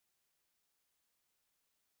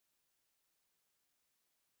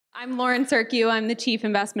I'm Lauren Sercu. I'm the Chief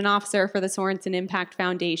Investment Officer for the Sorenson Impact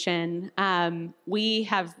Foundation. We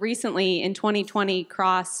have recently, in 2020,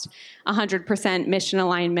 crossed 100% mission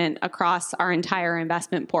alignment across our entire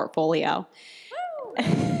investment portfolio.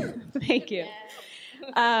 Thank you.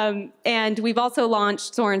 And we've also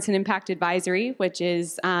launched Sorenson Impact Advisory, which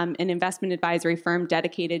is an investment advisory firm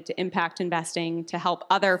dedicated to impact investing to help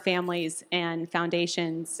other families and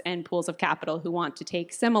foundations and pools of capital who want to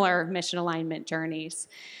take similar mission alignment journeys.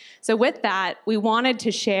 So with that, we wanted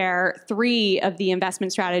to share 3 of the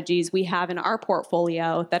investment strategies we have in our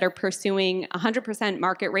portfolio that are pursuing 100%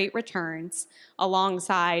 market rate returns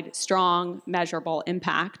alongside strong, measurable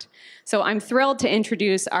impact. So I'm thrilled to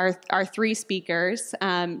introduce our 3 speakers,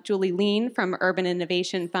 Julie Lein from Urban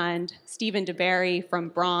Innovation Fund, Stephen DeBerry from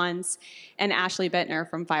Bronze, and Ashley Bittner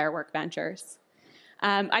from Firework Ventures.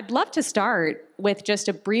 I'd love to start with just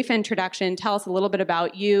a brief introduction. Tell us a little bit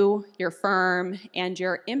about you, your firm, and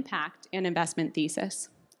your impact and investment thesis.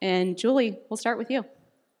 And Julie, we'll start with you.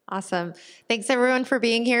 Awesome. Thanks everyone for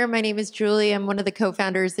being here. My name is Julie. I'm one of the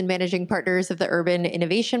co-founders and managing partners of the Urban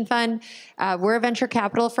Innovation Fund. We're a venture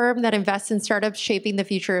capital firm that invests in startups shaping the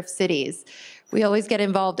future of cities. We always get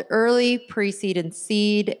involved early, pre-seed and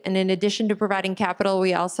seed. And in addition to providing capital,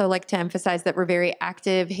 we also like to emphasize that we're very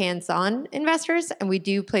active, hands-on investors. And we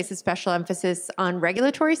do place a special emphasis on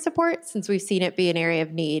regulatory support since we've seen it be an area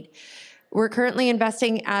of need. We're currently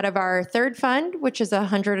investing out of our 3rd fund, which is a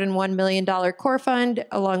 $101 million core fund,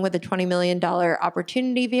 along with a $20 million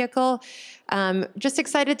opportunity vehicle. Just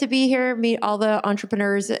excited to be here, meet all the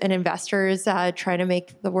entrepreneurs and investors trying to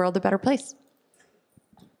make the world a better place.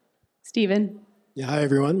 Stephen. Yeah, hi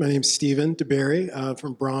everyone. My name is Stephen DeBerry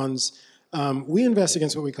from Bronze. We invest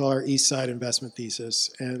against what we call our eastside investment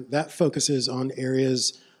thesis, and that focuses on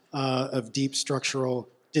areas of deep structural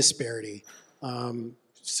disparity,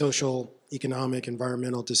 social, economic,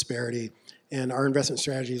 environmental disparity. And our investment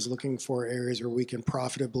strategy is looking for areas where we can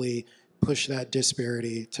profitably push that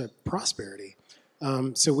disparity to prosperity.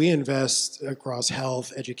 So we invest across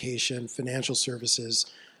health, education, financial services,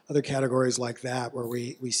 other categories like that where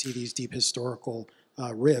we see these deep historical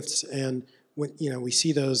rifts. And when we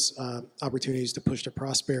see those opportunities to push to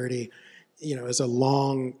prosperity, as a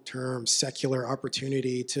long-term secular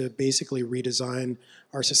opportunity to basically redesign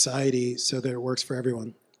our society so that it works for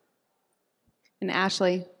everyone. And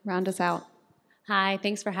Ashley, round us out. Hi,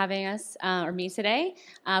 thanks for having us, or me today.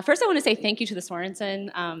 First, I want to say thank you to the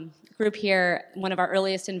Sorenson group here, one of our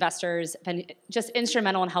earliest investors, been just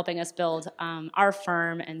instrumental in helping us build our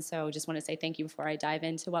firm, and so just want to say thank you before I dive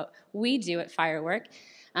into what we do at Firework.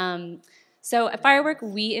 So at Firework,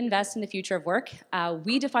 we invest in the future of work.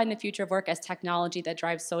 We define the future of work as technology that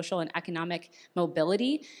drives social and economic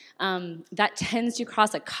mobility. That tends to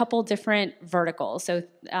cross a couple different verticals. So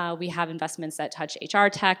we have investments that touch HR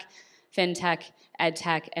tech, fintech, ed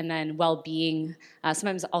tech, and then well-being.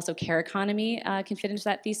 Sometimes also care economy can fit into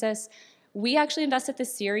that thesis. We actually invest at the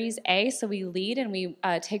Series A, so we lead and we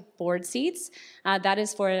take board seats. That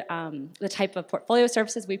is for the type of portfolio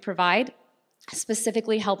services we provide,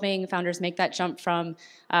 specifically helping founders make that jump from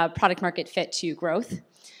product market fit to growth.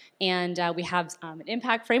 And we have an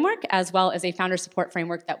impact framework as well as a founder support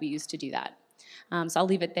framework that we use to do that. So I'll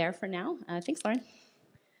leave it there for now. Thanks, Lauren.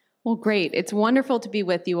 Well, great. It's wonderful to be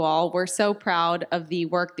with you all. We're so proud of the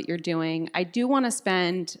work that you're doing. I do want to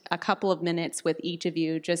spend a couple of minutes with each of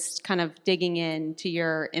you just kind of digging into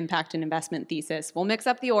your impact and investment thesis. We'll mix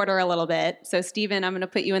up the order a little bit. So, Stephen, I'm going to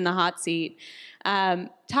put you in the hot seat.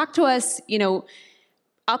 Talk to us,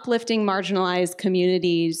 uplifting marginalized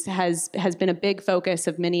communities has been a big focus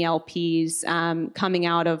of many LPs coming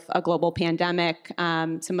out of a global pandemic,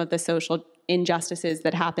 some of the social injustices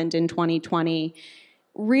that happened in 2020.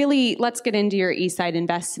 Really, let's get into your Eastside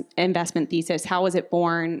investment thesis. How was it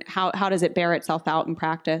born? How does it bear itself out in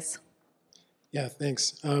practice? Yeah,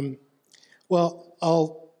 thanks. Well,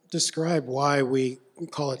 I'll describe why we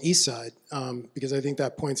call it Eastside, because I think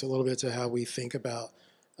that points a little bit to how we think about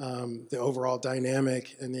the overall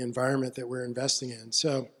dynamic and the environment that we're investing in.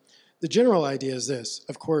 So the general idea is this.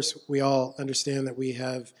 Of course, we all understand that we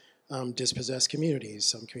have dispossessed communities.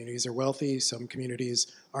 Some communities are wealthy, some communities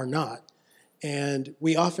are not. And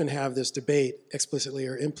we often have this debate, explicitly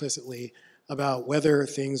or implicitly, about whether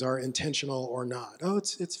things are intentional or not. Oh,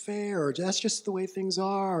 it's fair, or that's just the way things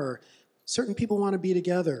are, or certain people want to be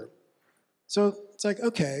together. So it's like,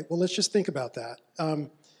 okay, well, let's just think about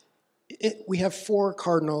that. We have 4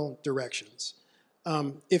 cardinal directions.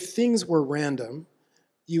 If things were random,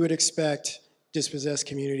 you would expect dispossessed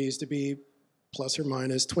communities to be plus or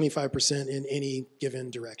minus 25% in any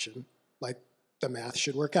given direction. Like, the math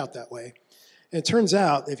should work out that way. And it turns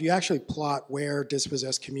out, if you actually plot where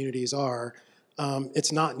dispossessed communities are,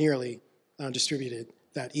 it's not nearly distributed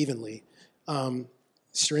that evenly.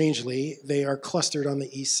 Strangely, they are clustered on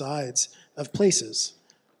the east sides of places.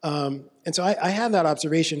 And so I had that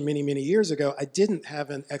observation many, many years ago. I didn't have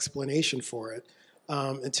an explanation for it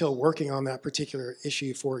until working on that particular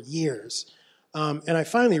issue for years. And I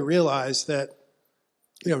finally realized that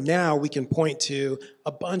now we can point to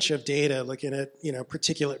a bunch of data looking at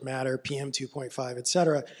particulate matter, PM 2.5, et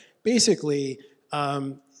cetera. Basically,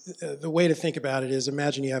 the way to think about it is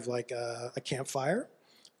imagine you have like a campfire.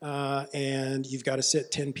 And you've got to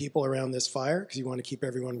sit 10 people around this fire because you want to keep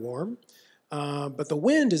everyone warm. But the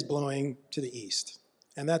wind is blowing to the east.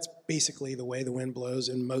 And that's basically the way the wind blows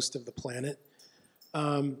in most of the planet.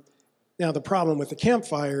 Now, the problem with the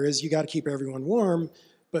campfire is you got to keep everyone warm,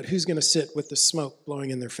 but who's going to sit with the smoke blowing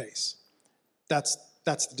in their face? That's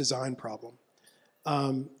the design problem.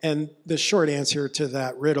 And the short answer to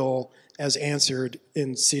that riddle, as answered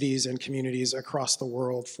in cities and communities across the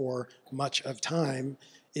world for much of time,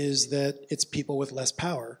 is that it's people with less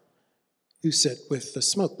power who sit with the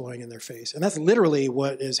smoke blowing in their face. And that's literally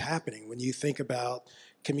what is happening when you think about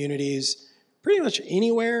communities pretty much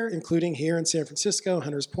anywhere, including here in San Francisco,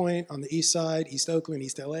 Hunters Point, on the east side, East Oakland,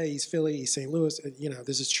 East LA, East Philly, East St. Louis.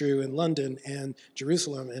 This is true in London and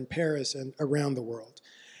Jerusalem and Paris and around the world.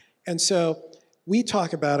 And so we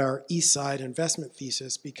talk about our east side investment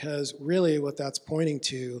thesis because really what that's pointing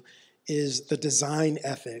to is the design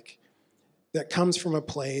ethic that comes from a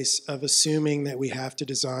place of assuming that we have to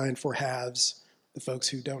design for haves, the folks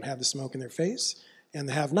who don't have the smoke in their face, and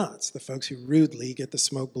the have-nots, the folks who rudely get the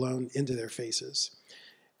smoke blown into their faces.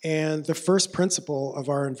 And the first principle of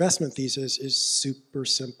our investment thesis is super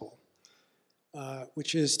simple,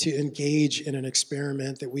 which is to engage in an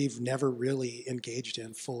experiment that we've never really engaged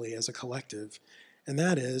in fully as a collective. And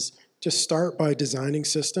that is to start by designing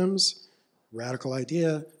systems, radical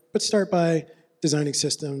idea, but start by designing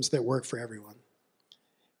systems that work for everyone.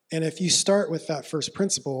 And if you start with that first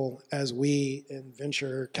principle, as we in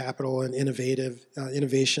venture capital and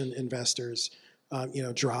innovation investors,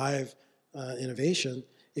 drive innovation,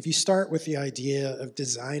 if you start with the idea of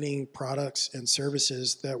designing products and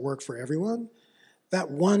services that work for everyone, that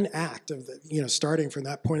one act of starting from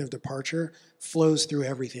that point of departure flows through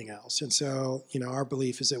everything else. And so, our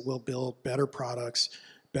belief is that we'll build better products,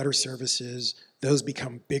 better services. Those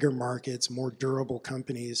become bigger markets, more durable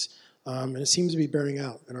companies, and it seems to be bearing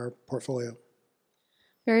out in our portfolio.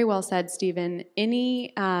 Very well said, Stephen.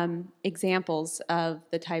 Any examples of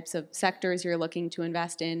the types of sectors you're looking to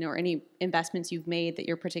invest in or any investments you've made that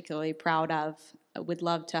you're particularly proud of? I would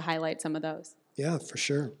love to highlight some of those. Yeah, for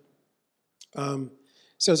sure.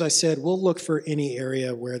 So as I said, we'll look for any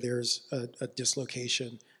area where there's a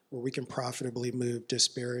dislocation, where we can profitably move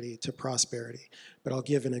disparity to prosperity. But I'll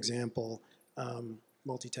give an example.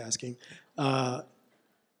 Multitasking.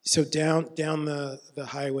 So down the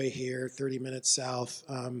highway here, 30 minutes south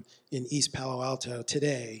in East Palo Alto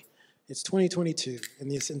today, it's 2022. In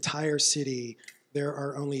this entire city, there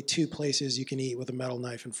are only 2 places you can eat with a metal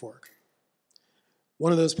knife and fork.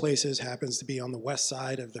 One of those places happens to be on the west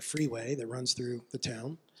side of the freeway that runs through the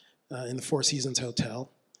town in the Four Seasons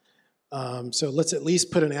Hotel. So let's at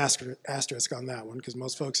least put an asterisk on that one because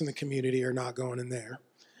most folks in the community are not going in there.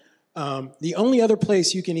 The only other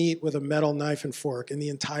place you can eat with a metal knife and fork in the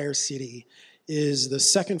entire city is the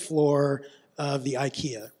second floor of the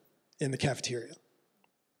IKEA in the cafeteria.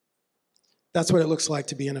 That's what it looks like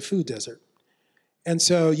to be in a food desert. And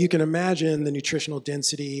so you can imagine the nutritional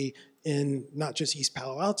density in not just East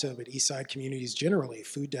Palo Alto, but East Side communities generally,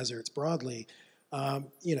 food deserts broadly,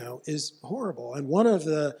 is horrible. And one of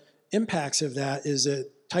the impacts of that is that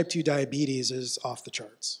type 2 diabetes is off the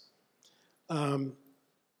charts.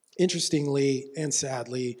 Interestingly and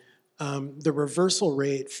sadly, the reversal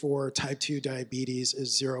rate for type 2 diabetes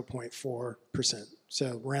is 0.4%.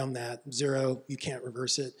 So around that, 0, you can't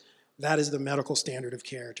reverse it. That is the medical standard of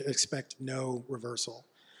care, to expect no reversal.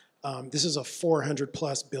 This is a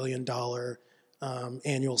 $400+ billion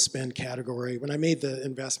annual spend category. When I made the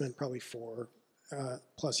investment probably 4+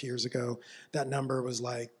 years ago, that number was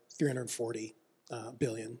like 340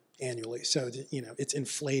 billion annually. So it's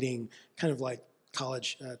inflating, kind of like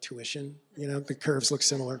college tuition. The curves look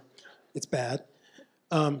similar. It's bad.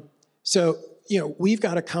 So we've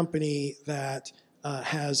got a company that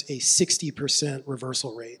has a 60%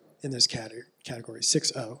 reversal rate in this category,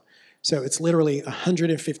 60. So it's literally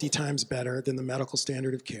 150 times better than the medical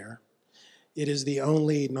standard of care. It is the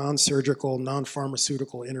only non-surgical,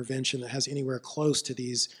 non-pharmaceutical intervention that has anywhere close to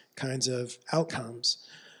these kinds of outcomes.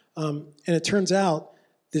 And it turns out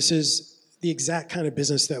this is the exact kind of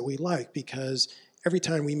business that we like, because every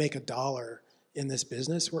time we make a dollar in this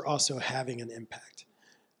business, we're also having an impact.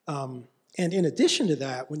 And in addition to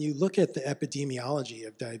that, when you look at the epidemiology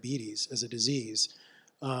of diabetes as a disease,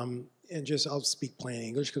 and just, I'll speak plain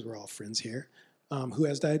English because we're all friends here, who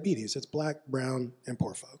has diabetes? It's black, brown, and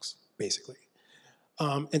poor folks, basically.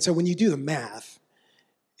 And so when you do the math,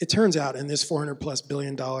 it turns out in this $400+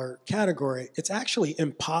 billion category, it's actually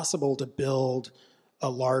impossible to build a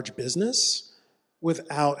large business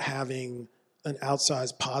without having an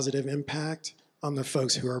outsized positive impact on the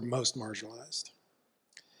folks who are most marginalized.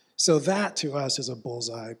 So that to us is a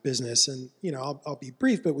bullseye business. And I'll be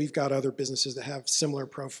brief, but we've got other businesses that have similar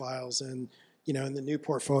profiles. And in the new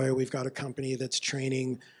portfolio, we've got a company that's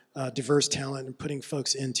training diverse talent and putting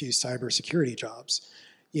folks into cybersecurity jobs.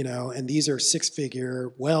 And these are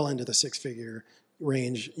six-figure, well into the six-figure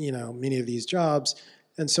range, many of these jobs.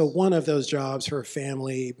 And so one of those jobs for a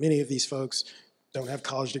family, many of these folks don't have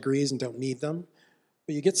college degrees and don't need them.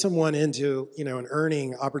 But you get someone into, an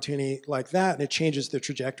earning opportunity like that, and it changes the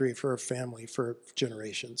trajectory for a family for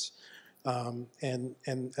generations. And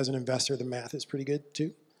as an investor, the math is pretty good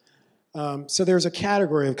too. So there's a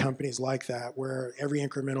category of companies like that where every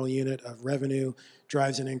incremental unit of revenue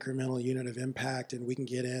drives an incremental unit of impact, and we can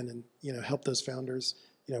get in and help those founders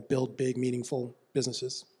build big, meaningful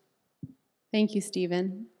businesses. Thank you,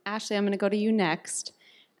 Stephen. Ashley, I'm going to go to you next.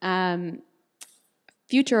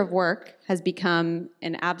 Future of work has become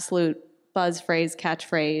an absolute buzz phrase,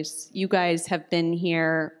 catchphrase. You guys have been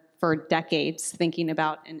here for decades thinking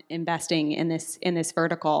about and investing in this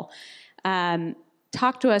vertical.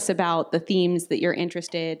 Talk to us about the themes that you're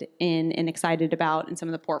interested in and excited about in some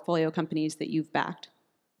of the portfolio companies that you've backed.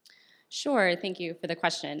 Sure, thank you for the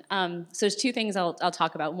question. So there's two things I'll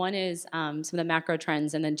talk about. One is some of the macro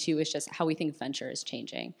trends, and then two is just how we think venture is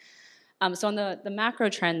changing. So on the macro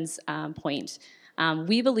trends point,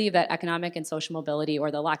 we believe that economic and social mobility,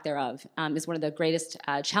 or the lack thereof, is one of the greatest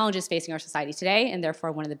challenges facing our society today, and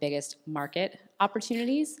therefore one of the biggest market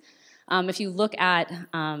opportunities. If you look at,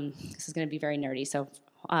 this is going to be very nerdy, so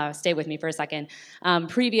stay with me for a second.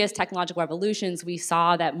 Previous technological revolutions, we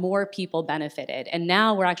saw that more people benefited, and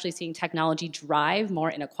now we're actually seeing technology drive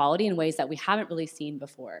more inequality in ways that we haven't really seen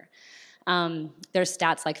before. There's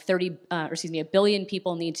stats like 1 billion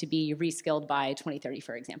people need to be reskilled by 2030,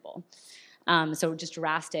 for example. So just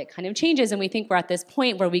drastic kind of changes, and we think we're at this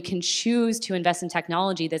point where we can choose to invest in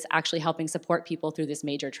technology that's actually helping support people through this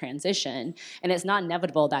major transition, and it's not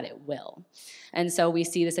inevitable that it will. And so we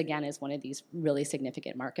see this again as one of these really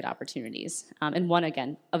significant market opportunities, and one,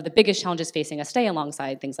 again, of the biggest challenges facing us today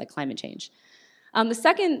alongside things like climate change. The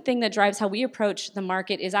second thing that drives how we approach the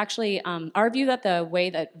market is actually our view that the way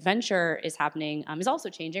that venture is happening is also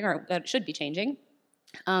changing, or that it should be changing.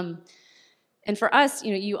 And for us,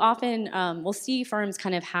 you often will see firms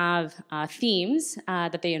kind of have themes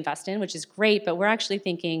that they invest in, which is great, but we're actually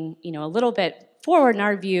thinking, a little bit forward in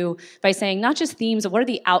our view by saying not just themes, but what are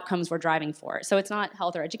the outcomes we're driving for? So it's not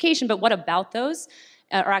health or education, but what about those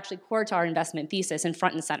are actually core to our investment thesis and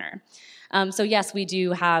front and center. So yes, we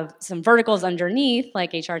do have some verticals underneath,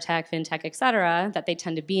 like HR tech, fintech, et cetera, that they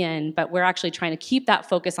tend to be in, but we're actually trying to keep that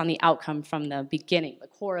focus on the outcome from the beginning, the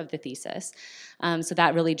core of the thesis. So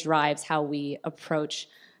that really drives how we approach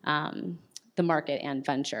the market and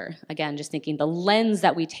venture. Again, just thinking the lens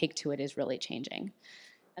that we take to it is really changing.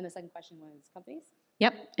 And the second question was companies?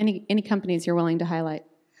 Yep. Any companies you're willing to highlight?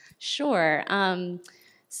 Sure.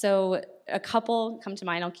 So a couple come to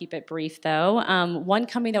mind. I'll keep it brief, though. One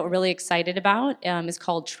company that we're really excited about is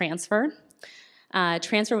called Transfer.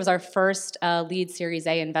 Transfer was our first lead Series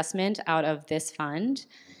A investment out of this fund.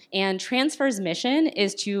 And Transfer's mission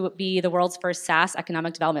is to be the world's first SaaS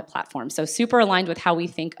economic development platform. So super aligned with how we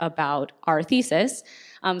think about our thesis.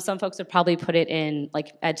 Some folks would probably put it in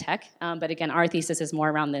like ed tech, but again, our thesis is more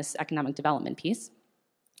around this economic development piece.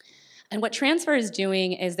 And what Transfer is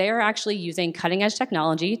doing is they are actually using cutting-edge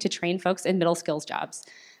technology to train folks in middle skills jobs.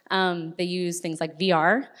 They use things like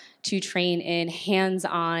VR to train in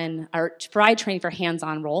hands-on, or to provide training for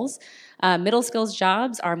hands-on roles. Middle skills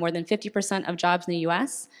jobs are more than 50% of jobs in the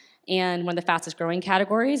US, and one of the fastest growing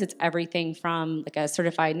categories. It's everything from like a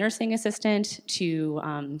certified nursing assistant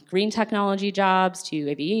to green technology jobs to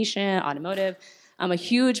aviation, automotive. A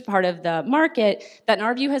huge part of the market that in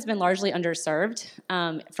our view has been largely underserved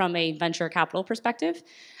from a venture capital perspective.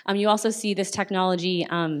 You also see this technology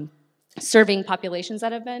serving populations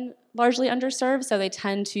that have been largely underserved, so they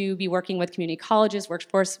tend to be working with community colleges,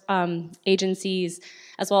 workforce agencies,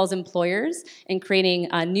 as well as employers in creating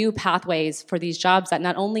new pathways for these jobs that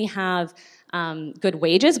not only have good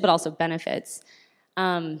wages but also benefits.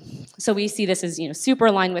 So we see this as super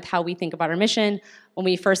aligned with how we think about our mission. When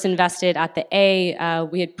we first invested at the A,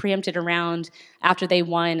 we had preempted around after they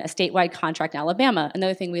won a statewide contract in Alabama.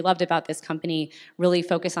 Another thing we loved about this company, really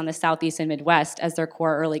focused on the Southeast and Midwest as their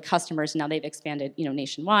core early customers. Now they've expanded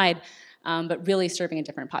nationwide, but really serving a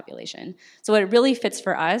different population. So it really fits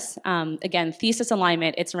for us. Again, thesis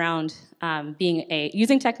alignment, it's around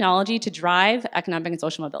using technology to drive economic and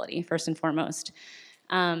social mobility, first and foremost.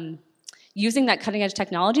 Using that cutting edge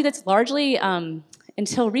technology that's largely,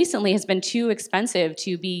 until recently, has been too expensive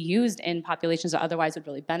to be used in populations that otherwise would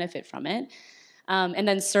really benefit from it. And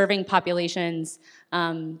then serving populations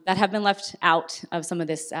that have been left out of some of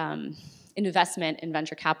this investment in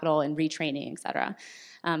venture capital and retraining, et cetera.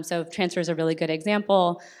 So Transfer is a really good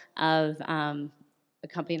example of a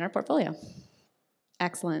company in our portfolio.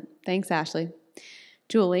 Excellent. Thanks, Ashley.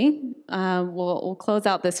 Julie, we'll close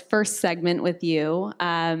out this first segment with you.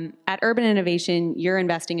 At Urban Innovation, you're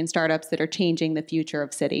investing in startups that are changing the future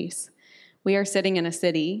of cities. We are sitting in a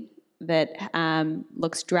city that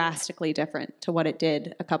looks drastically different to what it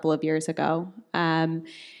did a couple of years ago.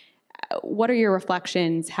 What are your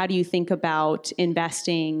reflections? How do you think about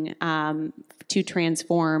investing to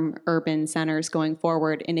transform urban centers going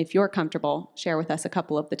forward? And if you're comfortable, share with us a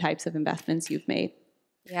couple of the types of investments you've made.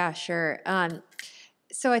 Yeah, sure.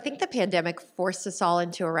 So I think the pandemic forced us all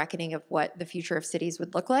into a reckoning of what the future of cities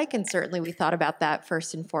would look like, and certainly we thought about that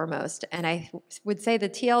first and foremost. And I would say the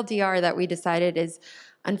TLDR that we decided is,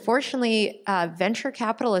 unfortunately, venture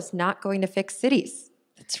capital is not going to fix cities.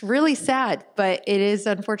 It's really sad, but it is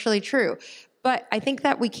unfortunately true. But I think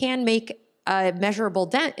that we can make a measurable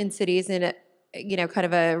dent in cities in a, kind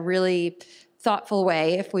of a really thoughtful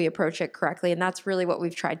way if we approach it correctly. And that's really what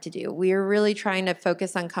we've tried to do. We are really trying to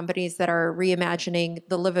focus on companies that are reimagining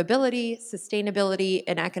the livability, sustainability,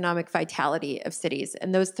 and economic vitality of cities.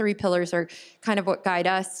 And those three pillars are kind of what guide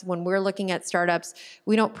us when we're looking at startups.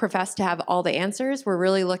 We don't profess to have all the answers. We're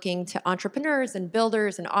really looking to entrepreneurs and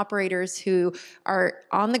builders and operators who are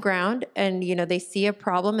on the ground and, they see a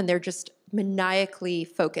problem and they're just maniacally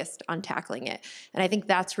focused on tackling it. And I think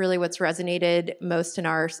that's really what's resonated most in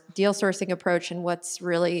our deal sourcing approach and what's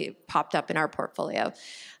really popped up in our portfolio.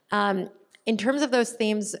 In terms of those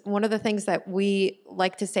themes, one of the things that we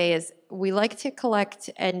like to say is we like to collect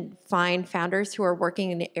and find founders who are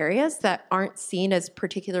working in areas that aren't seen as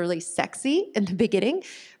particularly sexy in the beginning,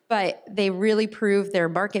 but they really prove their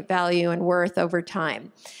market value and worth over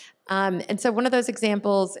time. And so one of those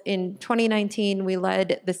examples, in 2019, we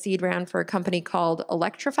led the seed round for a company called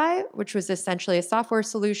Electrify, which was essentially a software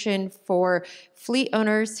solution for fleet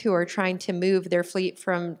owners who are trying to move their fleet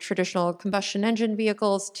from traditional combustion engine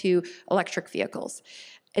vehicles to electric vehicles.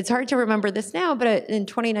 It's hard to remember this now, but in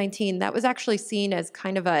 2019, that was actually seen as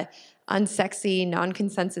kind of a unsexy,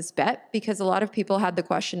 non-consensus bet, because a lot of people had the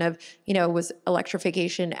question of, was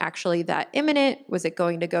electrification actually that imminent? Was it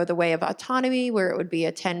going to go the way of autonomy, where it would be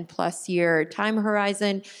a 10+ year time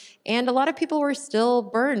horizon? And a lot of people were still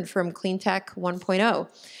burned from clean tech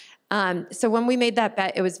 1.0. So when we made that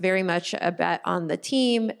bet, it was very much a bet on the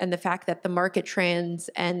team and the fact that the market trends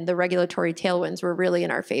and the regulatory tailwinds were really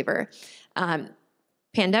in our favor.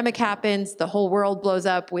 Pandemic happens, the whole world blows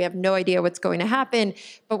up, we have no idea what's going to happen.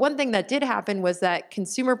 But one thing that did happen was that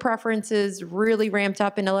consumer preferences really ramped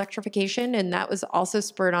up in electrification, and that was also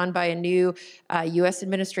spurred on by a new US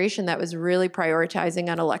administration that was really prioritizing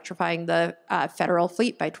on electrifying the federal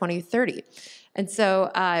fleet by 2030. And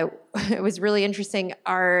so it was really interesting.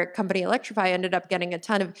 Our company Electrify ended up getting a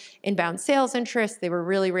ton of inbound sales interest. They were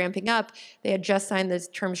really ramping up. They had just signed this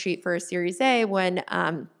term sheet for a Series A when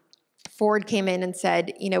Ford came in and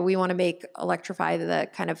said, we want to make Electrify the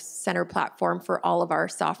kind of center platform for all of our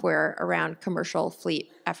software around commercial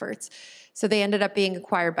fleet efforts. So they ended up being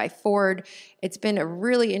acquired by Ford. It's been a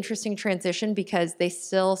really interesting transition because they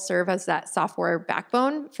still serve as that software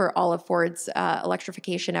backbone for all of Ford's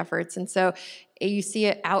electrification efforts. And so you see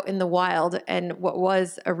it out in the wild, and what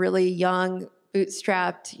was a really young,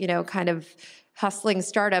 bootstrapped, kind of hustling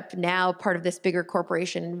startup, now part of this bigger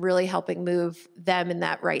corporation, really helping move them in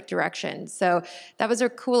that right direction. So that was a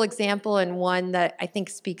cool example, and one that I think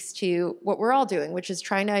speaks to what we're all doing, which is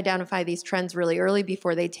trying to identify these trends really early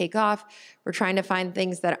before they take off. We're trying to find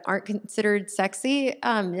things that aren't considered sexy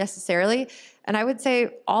necessarily. And I would say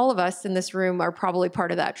all of us in this room are probably part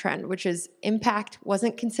of that trend, which is impact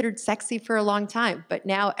wasn't considered sexy for a long time, but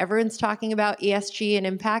now everyone's talking about ESG and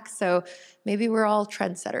impact. So maybe we're all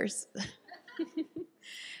trendsetters.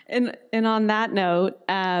 And on that note,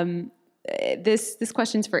 this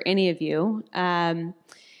question's for any of you.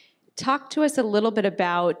 Talk to us a little bit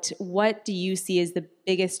about what do you see as the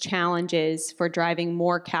biggest challenges for driving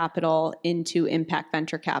more capital into impact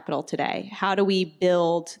venture capital today? How do we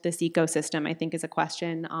build this ecosystem, I think is a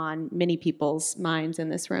question on many people's minds in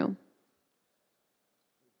this room.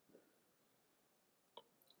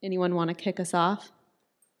 Anyone want to kick us off?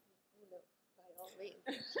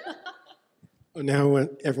 Oh, now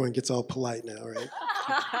everyone gets all polite now, right?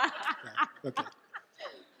 Okay.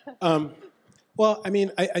 Well, I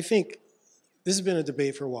mean, I think this has been a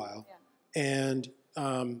debate for a while, and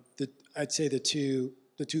I'd say the two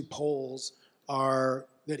poles are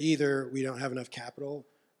that either we don't have enough capital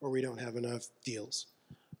or we don't have enough deals.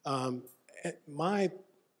 My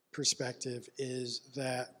perspective is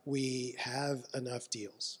that we have enough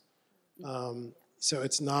deals. So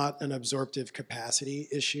it's not an absorptive capacity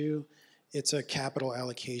issue. It's a capital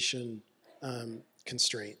allocation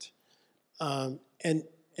constraint. And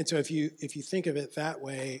so if you think of it that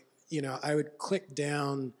way, you know, I would click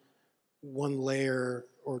down one layer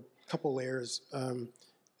or a couple layers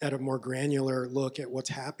at a more granular look at what's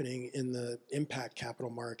happening in the impact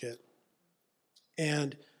capital market.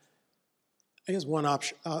 And I guess one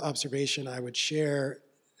observation I would share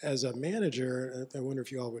as a manager, I wonder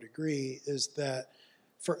if you all would agree, is that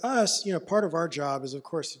for us, you know, part of our job is, of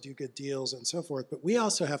course, to do good deals and so forth, but we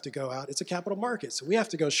also have to go out. It's a capital market, so we have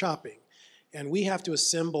to go shopping. And we have to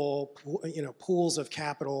assemble, you know, pools of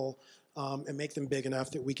capital and make them big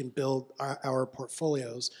enough that we can build our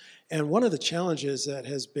portfolios. And one of the challenges that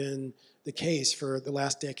has been the case for the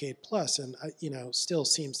last decade plus, and you know, still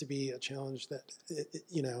seems to be a challenge that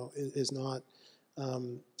you know is not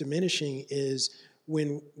diminishing, is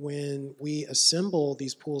when we assemble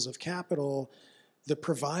these pools of capital, the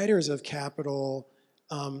providers of capital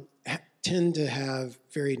tend to have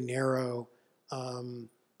very narrow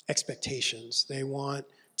expectations. They want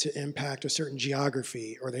to impact a certain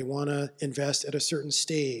geography, or they want to invest at a certain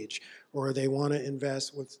stage, or they want to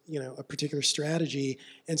invest with, you know, a particular strategy.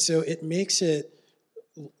 And so it makes it,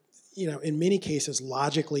 you know, in many cases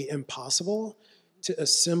logically impossible to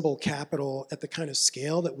assemble capital at the kind of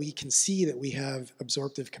scale that we can see that we have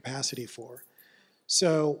absorptive capacity for.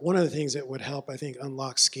 So one of the things that would help, I think,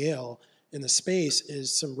 unlock scale in the space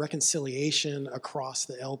is some reconciliation across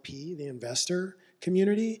the LP, the investor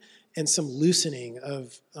community, and some loosening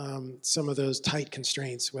of some of those tight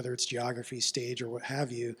constraints, whether it's geography, stage, or what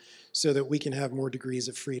have you, so that we can have more degrees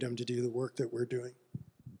of freedom to do the work that we're doing.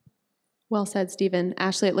 Well said, Stephen.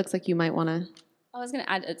 Ashley, it looks like you might want to. I was going to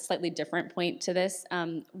add a slightly different point to this.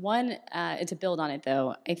 One, to build on it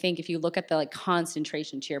though, I think if you look at the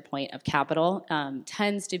concentration, to your point, of capital,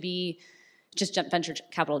 tends to be just venture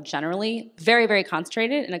capital generally, very, very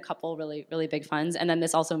concentrated in a couple really, really big funds. And then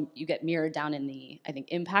this also, you get mirrored down in the, I think,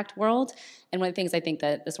 impact world. And one of the things I think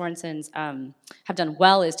that the Sorensons have done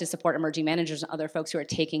well is to support emerging managers and other folks who are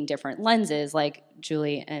taking different lenses, like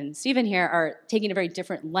Julie and Stephen here are taking a very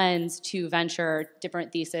different lens to venture,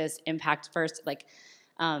 different thesis, impact first, like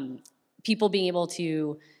people being able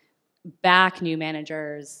to back new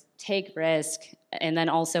managers, take risk, and then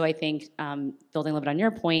also I think, building a little bit on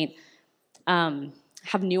your point,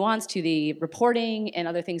 have nuance to the reporting and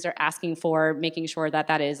other things they're asking for, making sure that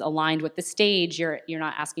that is aligned with the stage. You're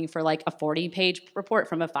not asking for like a 40-page report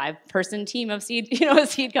from a 5-person team of seed, you know, a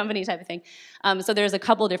seed company type of thing. So there's a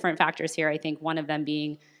couple different factors here. I think one of them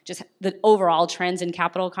being just the overall trends in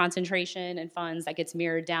capital concentration and funds that gets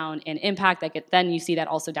mirrored down in impact. Then you see that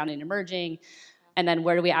also down in emerging. And then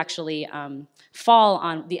where do we actually fall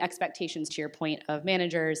on the expectations, to your point, of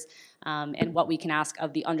managers and what we can ask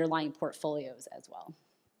of the underlying portfolios as well?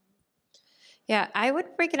 Yeah, I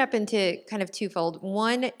would break it up into kind of twofold.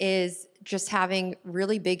 One is just having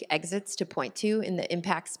really big exits to point to in the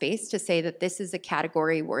impact space to say that this is a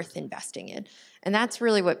category worth investing in. And that's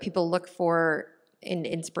really what people look for in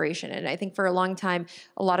inspiration. And I think for a long time,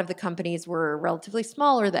 a lot of the companies were relatively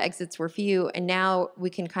small or the exits were few. And now we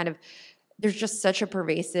can kind of, there's just such a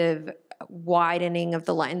pervasive widening of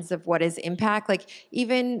the lens of what is impact. Like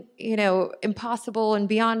even, you know, Impossible and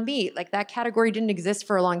Beyond Meat, like that category didn't exist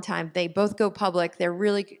for a long time. They both go public. They're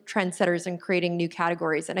really trendsetters in creating new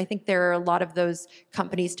categories. And I think there are a lot of those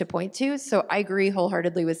companies to point to. So I agree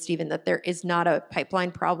wholeheartedly with Stephen that there is not a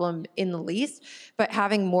pipeline problem in the least, but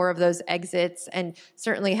having more of those exits, and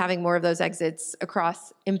certainly having more of those exits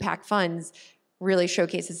across impact funds, really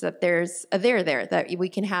showcases that there's a there, that we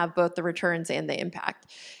can have both the returns and the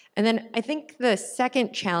impact. And then I think the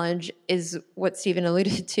second challenge is what Stephen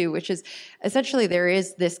alluded to, which is essentially there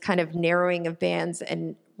is this kind of narrowing of bands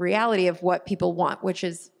and reality of what people want, which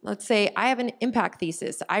is, let's say I have an impact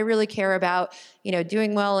thesis. I really care about, you know,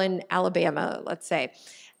 doing well in Alabama, let's say.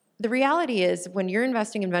 The reality is when you're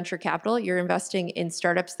investing in venture capital, you're investing in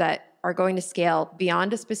startups that are going to scale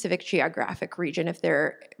beyond a specific geographic region if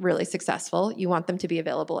they're really successful. You want them to be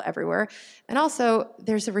available everywhere. And also,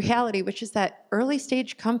 there's a reality, which is that early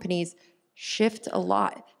stage companies shift a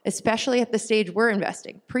lot, especially at the stage we're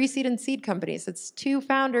investing. Pre-seed and seed companies, it's 2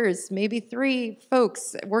 founders, maybe 3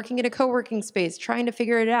 folks working in a co-working space, trying to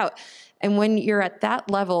figure it out. And when you're at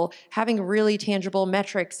that level, having really tangible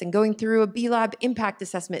metrics and going through a B-Lab impact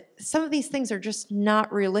assessment, some of these things are just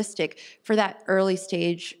not realistic for that early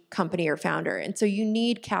stage company or founder. And so you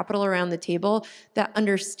need capital around the table that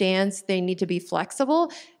understands they need to be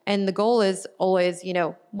flexible. And the goal is always,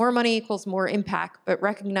 more money equals more impact, but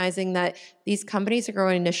recognizing that these companies are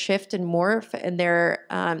going to shift and morph and their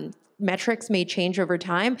metrics may change over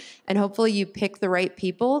time. And hopefully you pick the right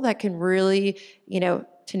people that can really,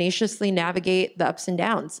 tenaciously navigate the ups and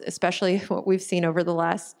downs, especially what we've seen over the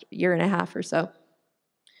last year and a half or so.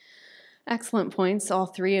 Excellent points, all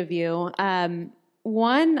 3 of you.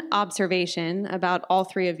 One observation about all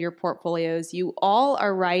 3 of your portfolios, you all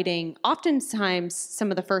are writing oftentimes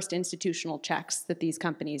some of the first institutional checks that these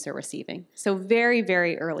companies are receiving. So very,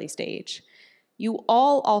 very early stage. You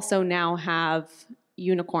all also now have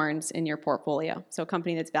unicorns in your portfolio, so a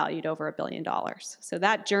company that's valued over $1 billion. So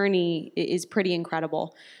that journey is pretty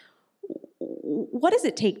incredible. What does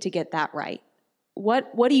it take to get that right?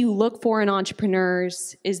 What do you look for in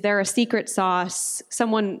entrepreneurs? Is there a secret sauce?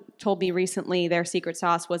 Someone told me recently their secret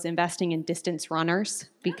sauce was investing in distance runners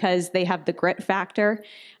because they have the grit factor.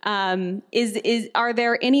 Are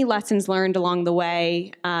there any lessons learned along the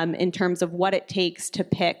way in terms of what it takes to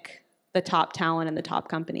pick the top talent and the top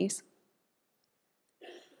companies?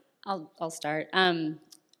 I'll start.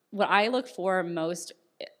 What I look for most,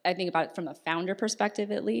 I think about it from a founder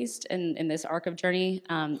perspective at least, in this arc of journey,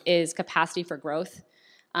 is capacity for growth.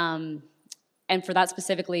 And for that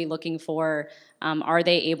specifically, looking for, are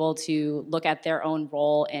they able to look at their own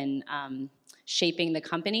role in shaping the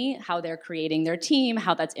company, how they're creating their team,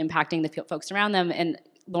 how that's impacting the folks around them. And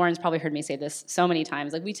Lauren's probably heard me say this so many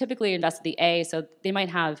times. Like, we typically invest at the A, so they might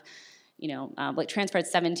have, like Transfer had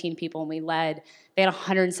 17 people and we led. They had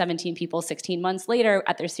 117 people 16 months later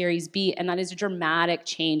at their Series B, and that is a dramatic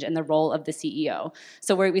change in the role of the CEO.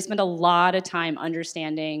 So we spend a lot of time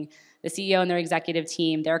understanding the CEO and their executive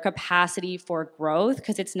team, their capacity for growth,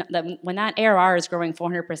 because it's not, when that ARR is growing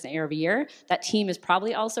 400% year over year, that team is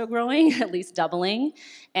probably also growing, at least doubling,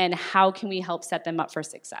 and how can we help set them up for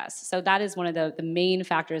success? So that is one of the main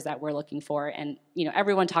factors that we're looking for, and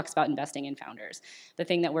everyone talks about investing in founders. The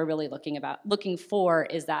thing that we're really looking for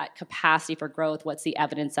is that capacity for growth. What's the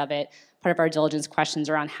evidence of it? Part of our diligence questions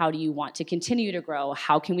around how do you want to continue to grow?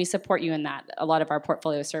 How can we support you in that? A lot of our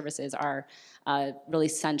portfolio services are really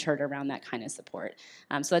centered around that kind of support.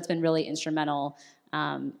 So that's been really instrumental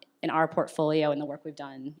in our portfolio and the work we've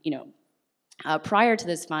done, prior to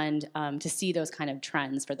this fund, to see those kind of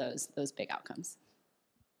trends for those big outcomes.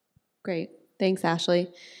 Great. Thanks,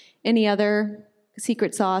 Ashley. Any other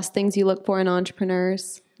secret sauce, things you look for in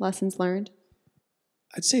entrepreneurs, lessons learned?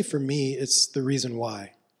 I'd say for me, it's the reason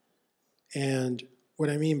why. And what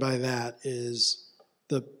I mean by that is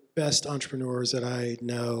the best entrepreneurs that I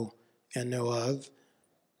know and know of,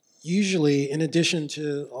 usually in addition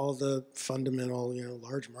to all the fundamental,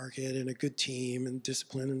 large market and a good team and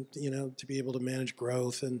discipline and, to be able to manage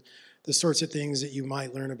growth and the sorts of things that you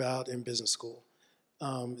might learn about in business school.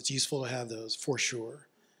 It's useful to have those for sure.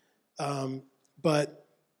 But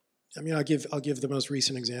I mean, I'll give the most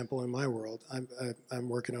recent example in my world. I'm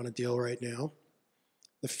working on a deal right now.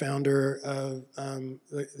 The founder of,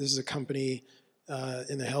 this is a company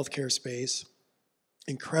in the healthcare space,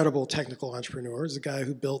 incredible technical entrepreneur. He's a guy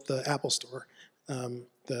who built the Apple Store,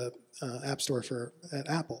 the App Store at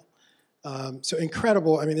Apple. So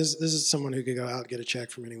incredible. I mean, this is someone who could go out and get a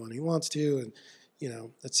check from anyone he wants to, and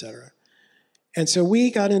et cetera. And so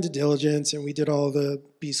we got into diligence and we did all the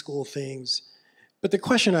B-school things. But the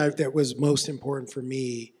question that was most important for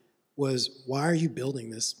me was, why are you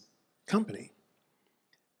building this company?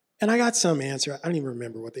 And I got some answer. I don't even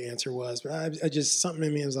remember what the answer was, but I just, something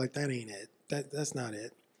in me was like, that ain't it. That's not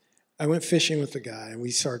it. I went fishing with the guy and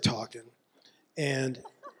we started talking. And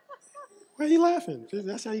why are you laughing?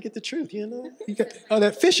 That's how you get the truth,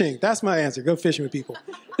 that fishing, that's my answer. Go fishing with people.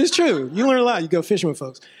 It's true. You learn a lot. You go fishing with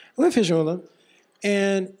folks. I went fishing with them.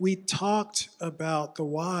 And we talked about the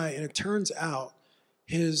why. And it turns out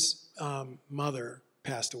his mother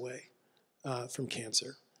passed away from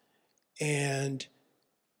cancer. And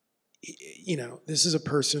this is a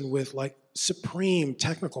person with like supreme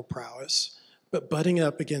technical prowess, but butting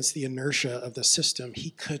up against the inertia of the system, he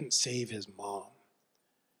couldn't save his mom.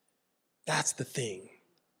 That's the thing.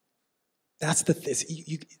 that's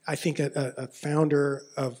the I think a founder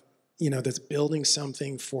of, that's building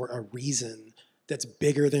something for a reason that's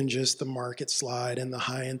bigger than just the market slide and the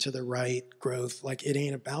high and to the right growth. Like, it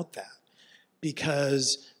ain't about that,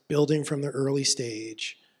 because building from the early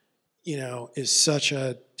stage, is such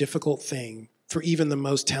a difficult thing for even the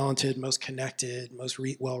most talented, most connected, most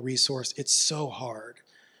well-resourced. It's so hard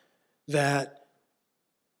that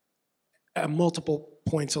at multiple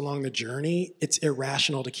points along the journey, it's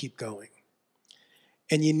irrational to keep going.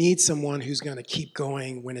 And you need someone who's going to keep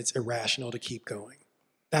going when it's irrational to keep going.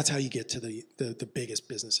 That's how you get to the biggest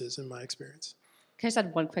businesses, in my experience. Can I just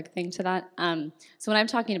add one quick thing to that? So when I'm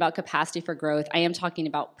talking about capacity for growth, I am talking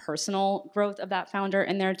about personal growth of that founder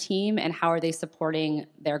and their team, and how are they supporting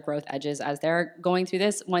their growth edges as they're going through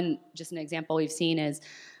this. Just an example we've seen is,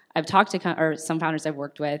 I've talked to some founders I've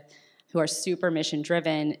worked with who are super mission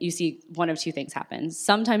driven. You see one of two things happen.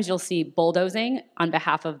 Sometimes you'll see bulldozing on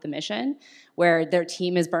behalf of the mission, where their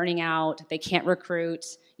team is burning out, they can't recruit,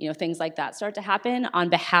 things like that start to happen on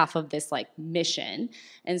behalf of this mission.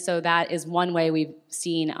 And so that is one way we've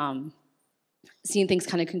seen things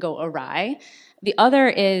kind of can go awry. The other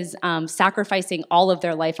is sacrificing all of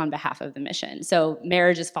their life on behalf of the mission. So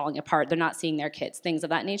marriage is falling apart, they're not seeing their kids, things of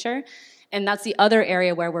that nature. And that's the other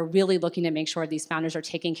area where we're really looking to make sure these founders are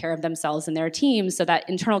taking care of themselves and their teams, so that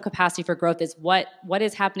internal capacity for growth is what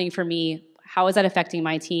is happening for me. How is that affecting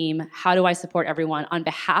my team? How do I support everyone on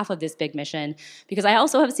behalf of this big mission? Because I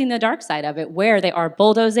also have seen the dark side of it, where they are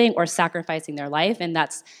bulldozing or sacrificing their life. And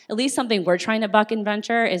that's at least something we're trying to buck in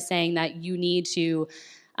venture, is saying that you need to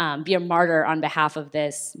be a martyr on behalf of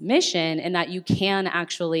this mission, and that you can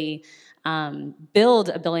actually build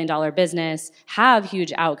a billion-dollar business, have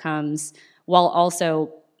huge outcomes, while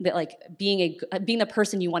also being the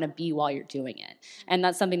person you want to be while you're doing it. And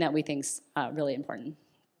that's something that we think is really important.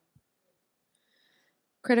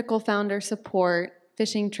 Critical founder support,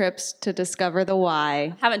 fishing trips to discover the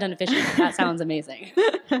why. Haven't done a fishing trip. That sounds amazing.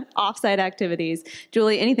 Offsite activities.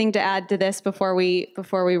 Julie, anything to add to this before we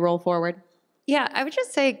roll forward? Yeah, I would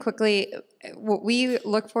just say quickly, what we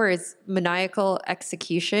look for is maniacal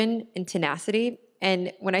execution and tenacity.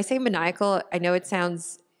 And when I say maniacal, I know it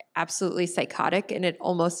sounds absolutely psychotic, and it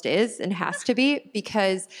almost is and has to be,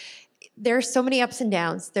 because there's so many ups and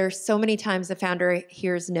downs. There's so many times the founder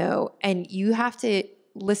hears no, and you have to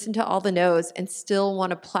listen to all the no's and still want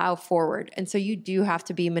to plow forward. And so you do have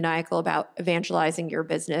to be maniacal about evangelizing your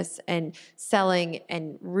business and selling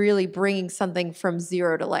and really bringing something from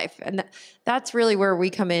zero to life. And that's really where we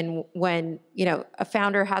come in when, a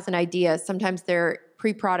founder has an idea. Sometimes they're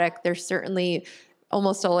pre-product, they're certainly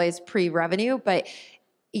almost always pre-revenue, but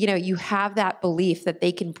you have that belief that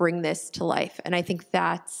they can bring this to life. And I think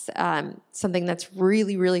that's something that's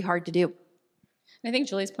really, really hard to do. And I think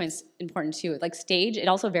Julie's point's important too. Stage, it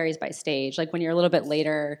also varies by stage. When you're a little bit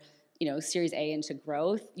later, Series A into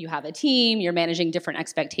growth, you have a team, you're managing different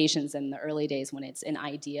expectations than the early days when it's an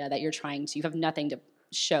idea that you have nothing to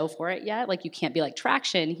show for it yet. You can't be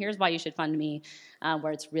traction, here's why you should fund me,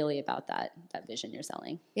 where it's really about that vision you're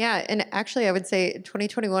selling. Yeah, and actually I would say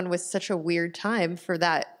 2021 was such a weird time for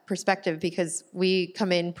that perspective, because we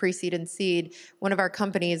come in pre-seed and seed. One of our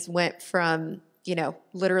companies went from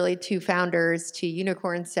literally 2 founders to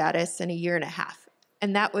unicorn status in a year and a half.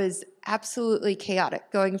 And that was absolutely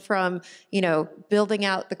chaotic, going from, building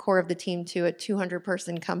out the core of the team to a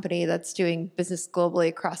 200-person company that's doing business globally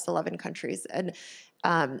across 11 countries. And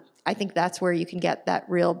I think that's where you can get that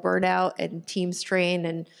real burnout and team strain,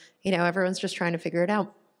 and, everyone's just trying to figure it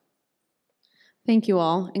out. Thank you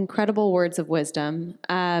all. Incredible words of wisdom.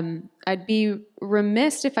 I'd be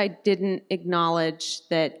remiss if I didn't acknowledge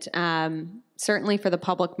that certainly for the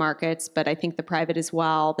public markets, but I think the private as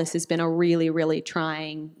well, this has been a really, really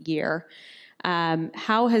trying year.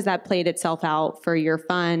 How has that played itself out for your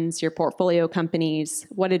funds, your portfolio companies?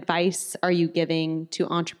 What advice are you giving to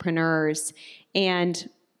entrepreneurs? And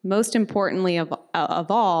most importantly of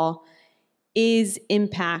all, is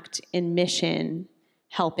impact and mission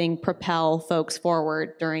helping propel folks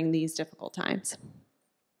forward during these difficult times?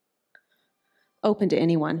 Open to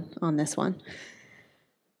anyone on this one.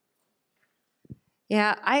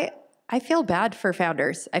 Yeah, I feel bad for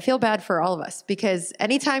founders. I feel bad for all of us, because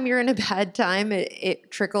anytime you're in a bad time, it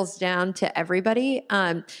trickles down to everybody.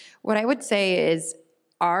 What I would say is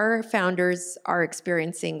our founders are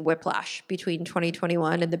experiencing whiplash between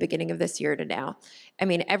 2021 and the beginning of this year to now. I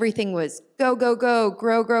mean, everything was go, go, go,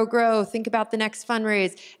 grow, grow, grow, think about the next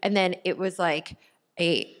fundraise. And then it was like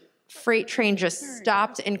a freight train just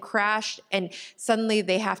stopped and crashed, and suddenly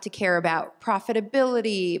they have to care about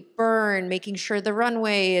profitability, burn, making sure the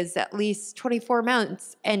runway is at least 24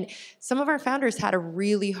 months. And some of our founders had a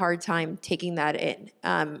really hard time taking that in.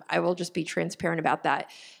 I will just be transparent about that.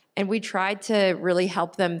 And we tried to really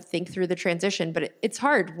help them think through the transition, but it's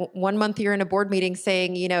hard. 1 month you're in a board meeting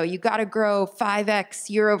saying, you know, you got to grow 5x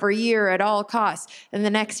year over year at all costs. And the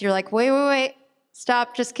next you're like, wait.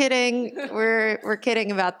 Stop, just kidding. We're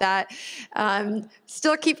kidding about that.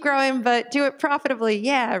 Still keep growing, but do it profitably.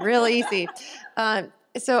 Yeah, real easy.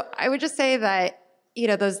 So I would just say that, you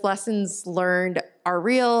know, those lessons learned are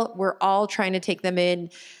real. We're all trying to take them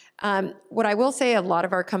in. What I will say a lot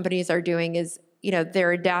of our companies are doing is, you know,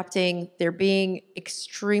 they're adapting, they're being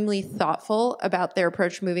extremely thoughtful about their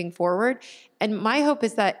approach moving forward. And my hope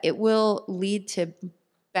is that it will lead to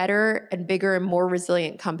better and bigger and more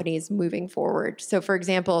resilient companies moving forward. So for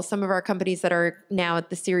example, some of our companies that are now at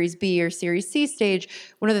the Series B or Series C stage,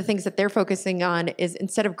 one of the things that they're focusing on is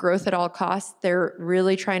instead of growth at all costs, they're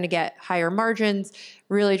really trying to get higher margins,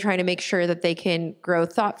 really trying to make sure that they can grow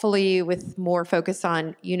thoughtfully with more focus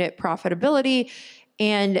on unit profitability.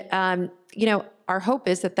 And, you know, our hope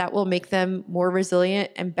is that that will make them more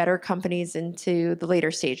resilient and better companies into the later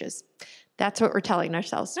stages. That's what we're telling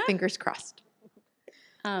ourselves. Fingers crossed.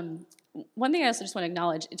 One thing I also just want to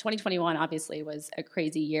acknowledge, 2021 obviously was a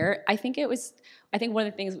crazy year. I think one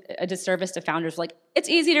of the things, a disservice to founders, like, it's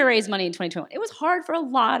easy to raise money in 2021. It was hard for a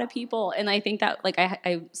lot of people. And I think that, like,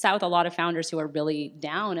 I sat with a lot of founders who are really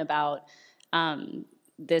down about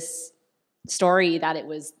this story that it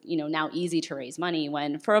was, you know, now easy to raise money,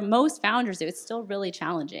 when for most founders, it's still really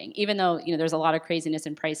challenging, even though, you know, there's a lot of craziness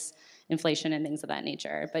in price inflation and things of that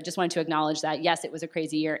nature. But just wanted to acknowledge that, yes, it was a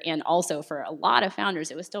crazy year. And also for a lot of founders,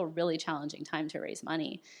 it was still a really challenging time to raise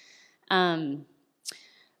money. You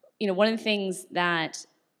know, one of the things that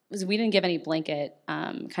was, we didn't give any blanket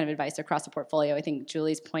kind of advice across the portfolio. I think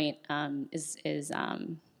Julie's point is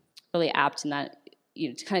really apt in that, you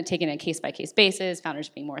know, kind of taking a case-by-case basis, founders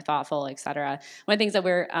being more thoughtful, et cetera. One of the things that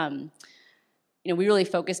we're you know, we really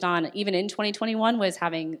focused on, even in 2021, was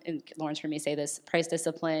having, and Lauren's heard me say this, price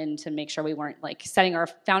discipline to make sure we weren't, like, setting our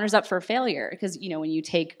founders up for failure. Because, you know, when you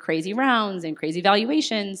take crazy rounds and crazy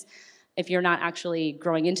valuations, if you're not actually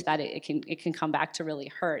growing into that, it can come back to really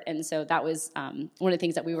hurt. And so that was one of the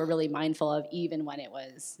things that we were really mindful of, even when it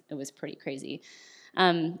was pretty crazy.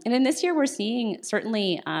 And then this year, we're seeing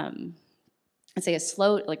certainly, I'd say a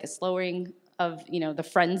slowing of, you know, the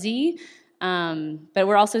frenzy. But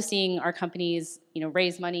we're also seeing our companies, you know,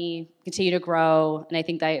 raise money, continue to grow, and I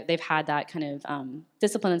think that they've had that kind of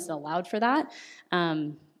discipline that's allowed for that.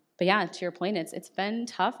 But yeah, to your point, it's been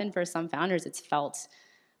tough, and for some founders, it's felt,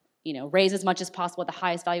 you know, raise as much as possible at the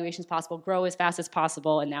highest valuations possible, grow as fast as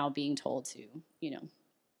possible, and now being told to, you know,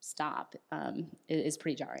 stop is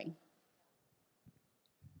pretty jarring.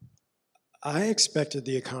 I expected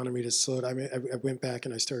the economy to slow down. I mean, I went back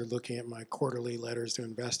and I started looking at my quarterly letters to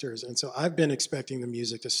investors, and so I've been expecting the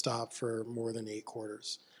music to stop for more than 8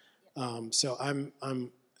 quarters. So I'm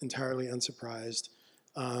entirely unsurprised.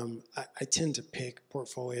 I tend to pick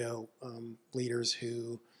portfolio leaders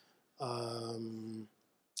who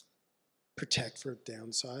protect for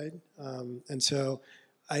downside, and so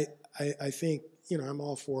I think, you know, I'm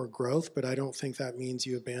all for growth, but I don't think that means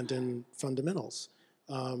you abandon fundamentals.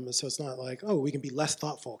 So it's not like, oh, we can be less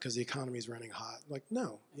thoughtful because the economy is running hot. Like,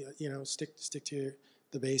 no, you know, stick to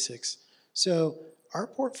the basics. So our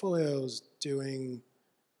portfolio is doing,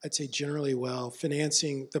 I'd say, generally well.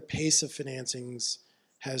 Financing, the pace of financings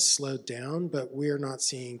has slowed down, but we're not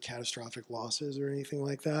seeing catastrophic losses or anything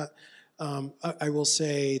like that. I will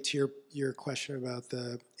say to your question about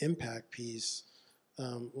the impact piece,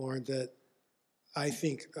 Lauren, that I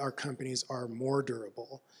think our companies are more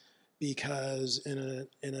durable. Because in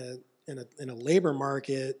a labor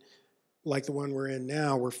market like the one we're in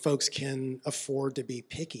now, where folks can afford to be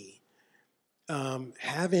picky,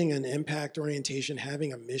 having an impact orientation,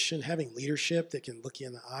 having a mission, having leadership that can look you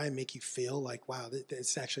in the eye and make you feel like, wow,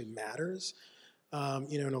 this actually matters.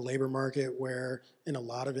 You know, in a labor market where, in a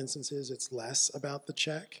lot of instances, it's less about the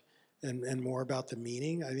check and more about the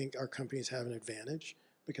meaning, I think our companies have an advantage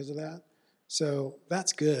because of that. So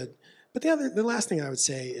that's good. But the last thing I would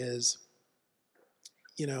say is,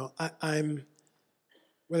 you know, I'm,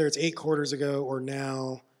 whether it's 8 quarters ago or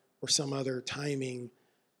now or some other timing,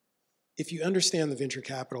 if you understand the venture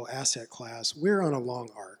capital asset class, we're on a long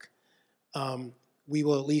arc. We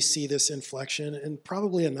will at least see this inflection and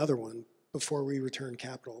probably another one before we return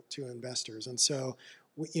capital to investors. And so,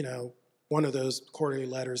 you know, one of those quarterly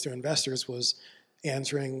letters to investors was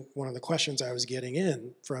answering one of the questions I was getting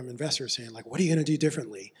in from investors saying, like, what are you going to do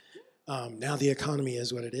differently? Now the economy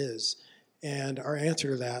is what it is. And our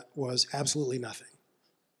answer to that was absolutely nothing.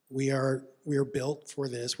 We are built for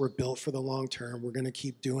this. We're built for the long term. We're going to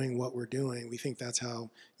keep doing what we're doing. We think that's how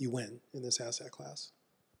you win in this asset class.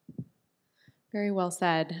 Very well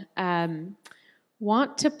said.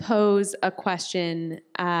 Want to pose a question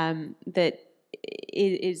that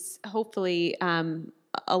is hopefully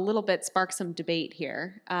a little bit spark some debate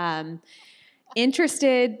here.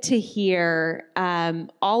 Interested to hear,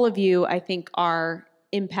 all of you, I think, are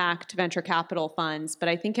impact venture capital funds, but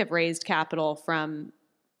I think have raised capital from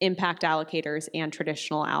impact allocators and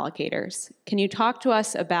traditional allocators. Can you talk to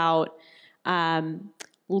us about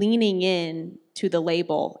leaning in to the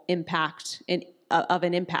label impact of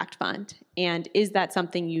an impact fund? And is that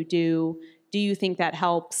something you do? Do you think that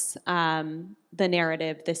helps the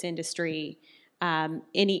narrative, this industry?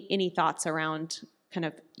 Any thoughts around kind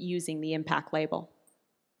of using the impact label?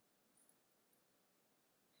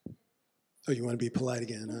 Oh, you want to be polite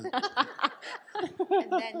again,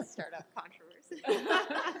 And then start up controversy.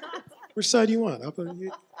 Which side do you want?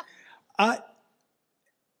 I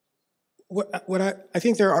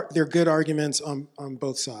think there are good arguments on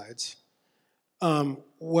both sides.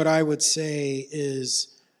 What I would say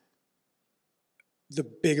is the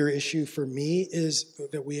bigger issue for me is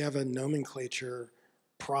that we have a nomenclature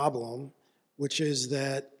problem, which is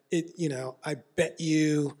that I bet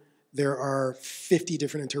you there are 50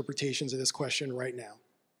 different interpretations of this question right now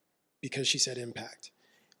because she said impact.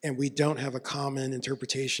 And we don't have a common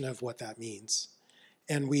interpretation of what that means.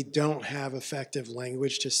 And we don't have effective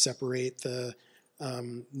language to separate the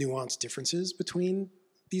nuanced differences between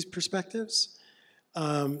these perspectives.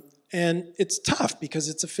 And it's tough because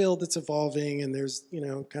it's a field that's evolving and there's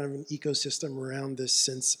kind of an ecosystem around this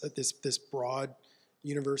sense, this broad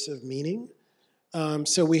universe of meaning.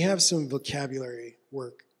 So we have some vocabulary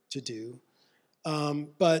work to do.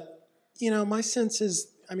 But my sense is,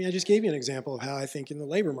 I just gave you an example of how I think in the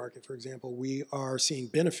labor market, for example, we are seeing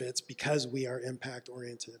benefits because we are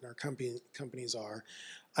impact-oriented and our companies are.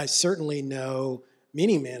 I certainly know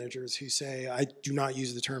many managers who say, I do not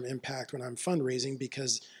use the term impact when I'm fundraising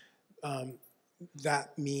because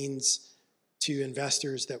that means to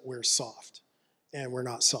investors that we're soft, and we're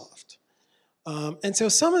not soft. And so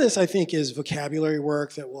some of this, I think, is vocabulary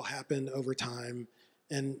work that will happen over time,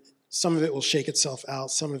 and some of it will shake itself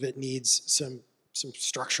out. Some of it needs some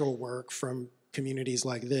structural work from communities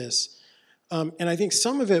like this. And I think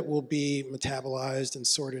some of it will be metabolized and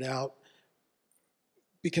sorted out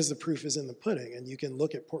because the proof is in the pudding. And you can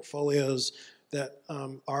look at portfolios that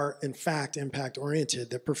are, in fact, impact-oriented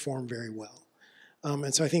that perform very well.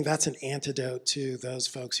 And so I think that's an antidote to those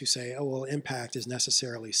folks who say, oh, well, impact is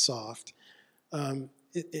necessarily soft.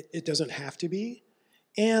 It doesn't have to be.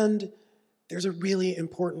 And there's a really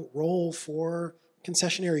important role for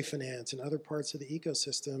concessionary finance and other parts of the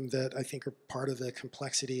ecosystem that I think are part of the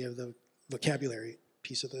complexity of the vocabulary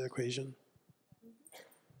piece of the equation.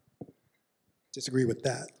 Disagree with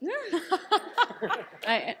that.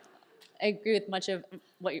 I agree with much of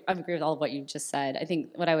what I agree with all of what you just said. I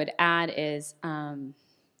think what I would add is,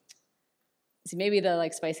 maybe the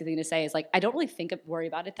spicy thing to say is I don't really worry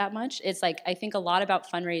about it that much. It's I think a lot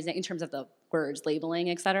about fundraising in terms of the words,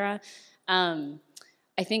 labeling, et cetera.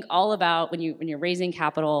 I think all about when you're raising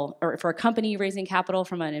capital, or for a company raising capital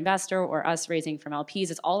from an investor or us raising from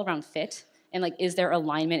LPs, it's all around fit. And is there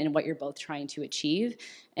alignment in what you're both trying to achieve?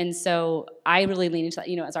 And so I really lean into that,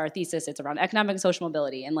 as our thesis, it's around economic and social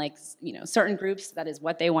mobility. And certain groups, that is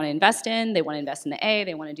what they want to invest in. They want to invest in the A,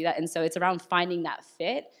 they want to do that. And so it's around finding that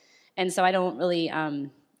fit. And so I don't really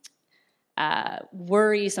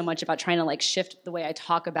worry so much about trying to shift the way I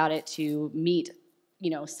talk about it to meet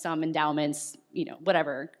some endowments,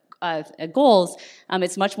 whatever goals.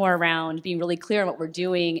 It's much more around being really clear on what we're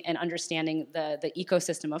doing and understanding the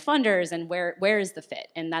ecosystem of funders and where is the fit.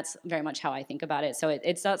 And that's very much how I think about it. So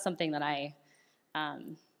it's not something that I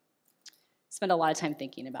spend a lot of time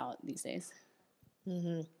thinking about these days.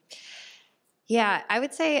 Mm-hmm. Yeah, I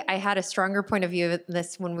would say I had a stronger point of view of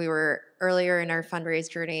this when we were earlier in our fundraise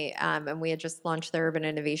journey, and we had just launched the Urban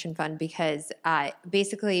Innovation Fund because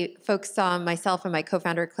basically folks saw myself and my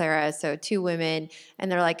co-founder Clara, so two women, and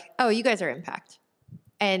they're like, oh, you guys are impact.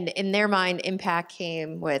 And in their mind, impact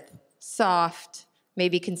came with soft,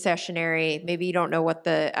 maybe concessionary, maybe you don't know what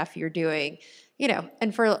the F you're doing,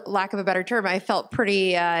 and for lack of a better term, I felt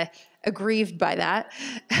pretty aggrieved by that.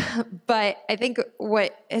 But I think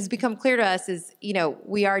what has become clear to us is,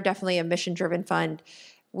 we are definitely a mission-driven fund.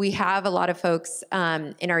 We have a lot of folks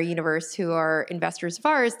in our universe who are investors of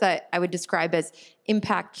ours that I would describe as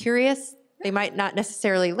impact curious. They might not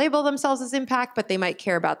necessarily label themselves as impact, but they might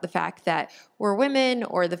care about the fact that we're women,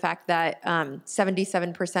 or the fact that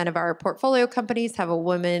 77% of our portfolio companies have a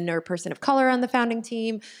woman or person of color on the founding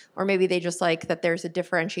team, or maybe they just like that there's a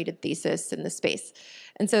differentiated thesis in the space.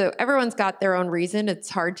 And so everyone's got their own reason. It's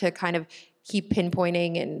hard to kind of keep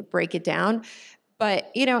pinpointing and break it down.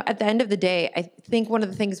 But, at the end of the day, I think one of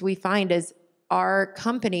the things we find is our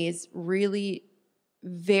companies really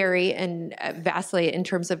vary and vastly in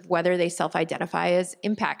terms of whether they self-identify as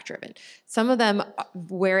impact-driven. Some of them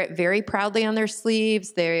wear it very proudly on their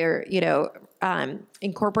sleeves. They're,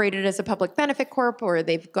 incorporated as a public benefit corp, or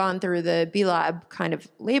they've gone through the B-Lab kind of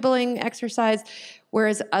labeling exercise,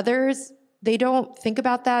 whereas others, they don't think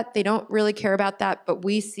about that. They don't really care about that, but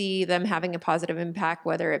we see them having a positive impact,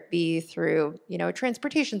 whether it be through, a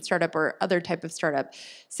transportation startup or other type of startup.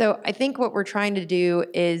 So I think what we're trying to do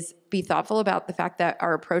is be thoughtful about the fact that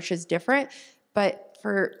our approach is different, but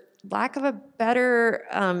for lack of a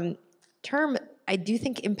better term, I do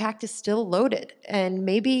think impact is still loaded. And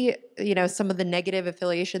maybe, some of the negative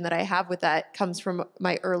affiliation that I have with that comes from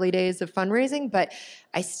my early days of fundraising, but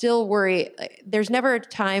I still worry. There's never a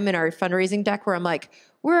time in our fundraising deck where I'm like,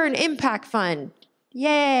 we're an impact fund.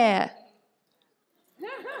 Yeah.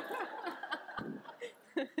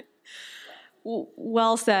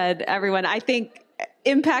 Well said, everyone. I think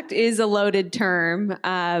impact is a loaded term.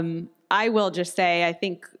 I will just say, I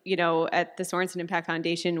think, at the Sorenson Impact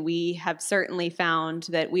Foundation, we have certainly found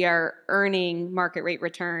that we are earning market rate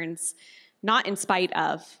returns, not in spite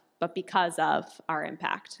of, but because of our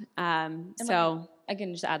impact. I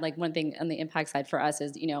can just add, one thing on the impact side for us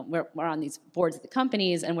is, we're on these boards of the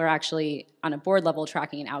companies, and we're actually on a board level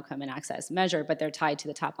tracking an outcome and access measure, but they're tied to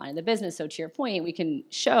the top line of the business. So to your point, we can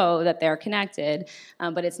show that they're connected,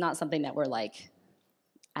 but it's not something that we're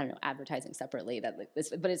advertising separately, but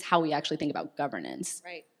it's how we actually think about governance.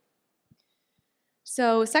 Right.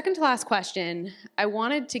 So second to last question, I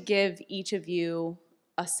wanted to give each of you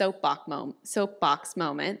a soapbox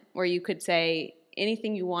moment where you could say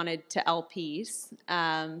anything you wanted to LPs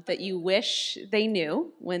that you wish they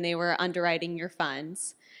knew when they were underwriting your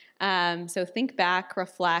funds. So think back,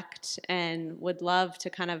 reflect, and would love to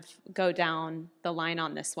kind of go down the line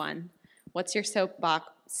on this one. What's your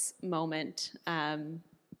soapbox moment?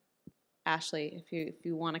 Ashley, if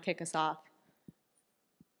you want to kick us off.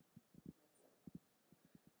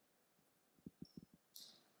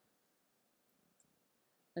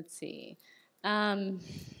 Let's see. I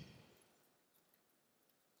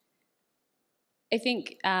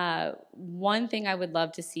think one thing I would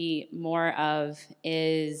love to see more of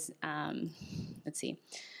is,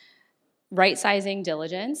 right-sizing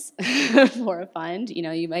diligence for a fund.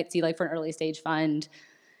 You might see for an early stage fund,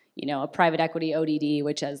 a private equity ODD,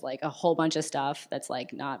 which has a whole bunch of stuff that's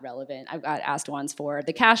not relevant. I've got asked once for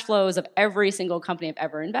the cash flows of every single company I've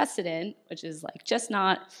ever invested in, which is just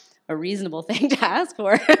not a reasonable thing to ask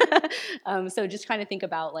for. So just trying to think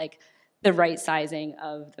about the right sizing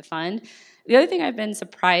of the fund. The other thing I've been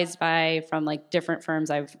surprised by from different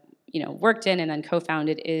firms I've worked in and then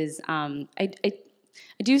co-founded is I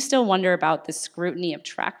do still wonder about the scrutiny of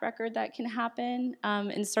track record that can happen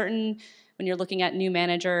in certain, when you're looking at new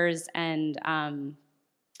managers, and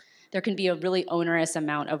there can be a really onerous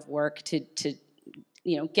amount of work to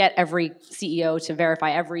get every CEO to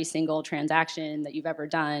verify every single transaction that you've ever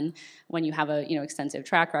done when you have a extensive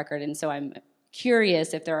track record. And so I'm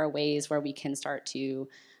curious if there are ways where we can start to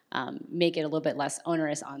make it a little bit less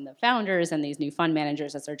onerous on the founders and these new fund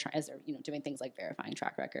managers as they're doing things like verifying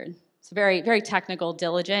track record. It's a very, very technical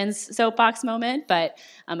diligence soapbox moment, but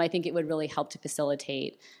I think it would really help to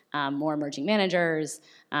facilitate more emerging managers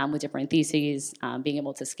with different theses being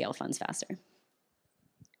able to scale funds faster.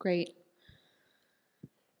 Great.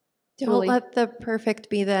 Don't let the perfect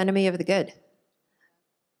be the enemy of the good.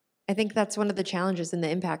 I think that's one of the challenges in the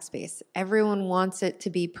impact space. Everyone wants it to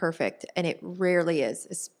be perfect, and it rarely is,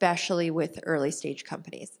 especially with early stage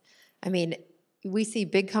companies. I mean, we see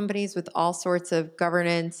big companies with all sorts of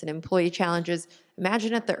governance and employee challenges.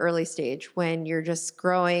 Imagine at the early stage when you're just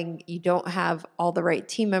growing, you don't have all the right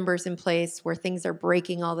team members in place, where things are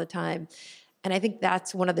breaking all the time. And I think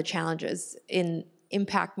that's one of the challenges in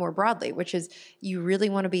impact more broadly, which is you really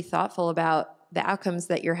want to be thoughtful about the outcomes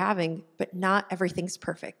that you're having, but not everything's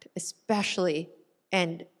perfect, especially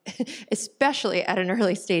at an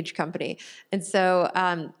early stage company. And so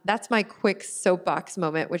that's my quick soapbox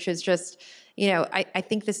moment, which is just, I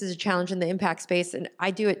think this is a challenge in the impact space, and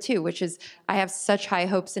I do it too, which is I have such high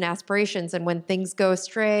hopes and aspirations, and when things go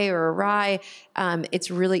astray or awry, it's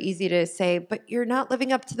really easy to say, but you're not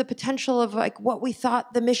living up to the potential of what we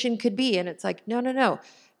thought the mission could be. And it's no.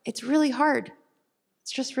 It's really hard.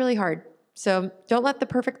 It's just really hard. So don't let the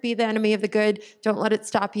perfect be the enemy of the good. Don't let it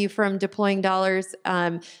stop you from deploying dollars.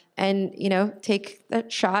 And, take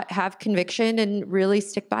that shot, have conviction, and really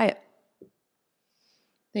stick by it.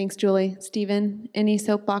 Thanks, Julie. Stephen, any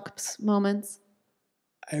soapbox moments?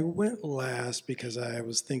 I went last because I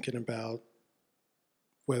was thinking about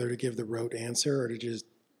whether to give the rote answer or to just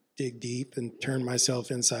dig deep and turn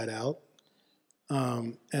myself inside out.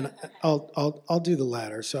 And I'll do the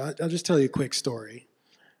latter. So I'll just tell you a quick story.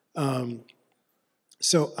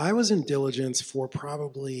 So I was in diligence for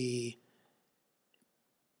probably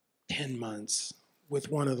 10 months with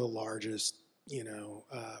one of the largest,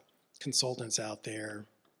 consultants out there,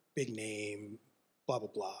 big name, blah, blah,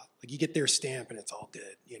 blah. Like you get their stamp and it's all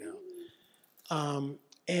good,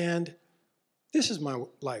 And this is my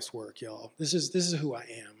life's work, y'all. This is who I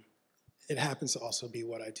am. It happens to also be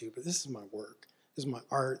what I do, but this is my work. This is my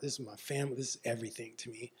art. This is my family. This is everything to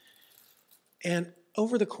me. And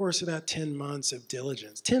over the course of that 10 months of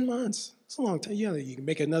diligence, 10 months, it's a long time. You can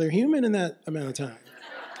make another human in that amount of time.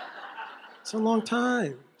 It's a long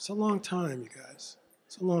time. It's a long time, you guys.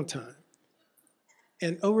 It's a long time.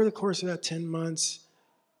 And over the course of that 10 months,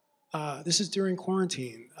 this is during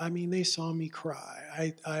quarantine. I mean, they saw me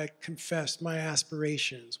cry. I confessed my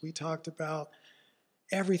aspirations. We talked about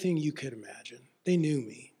everything you could imagine. They knew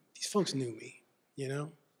me. These folks knew me,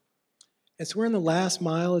 And so we're in the last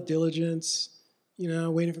mile of diligence,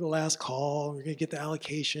 waiting for the last call. We're going to get the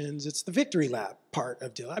allocations. It's the victory lap part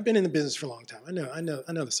of diligence. I've been in the business for a long time. I know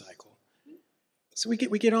the cycle. So we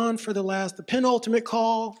get on for the penultimate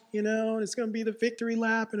call, and it's going to be the victory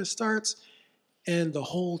lap, and it starts. And the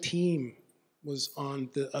whole team was on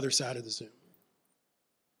the other side of the Zoom.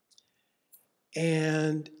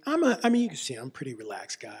 And you can see I'm a pretty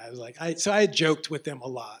relaxed guy. I had joked with them a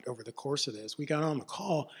lot over the course of this. We got on the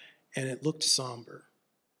call, and it looked somber.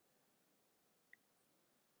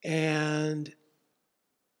 And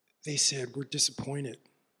they said, "We're disappointed.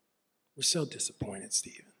 We're so disappointed,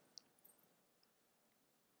 Stephen."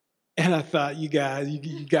 And I thought, you guys,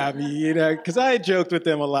 you got me, because I had joked with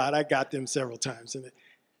them a lot. I got them several times, and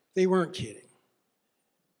they weren't kidding.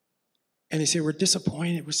 And they said, "We're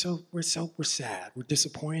disappointed. We're sad. We're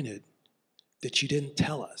disappointed that you didn't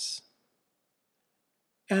tell us."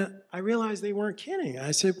 And I realized they weren't kidding.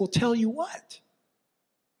 I said, "Well, tell you what?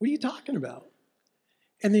 What are you talking about?"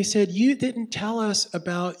 And they said, "You didn't tell us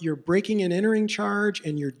about your breaking and entering charge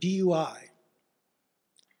and your DUI.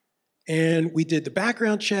 And we did the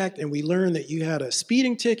background check, and we learned that you had a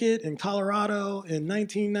speeding ticket in Colorado in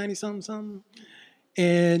 1990-something,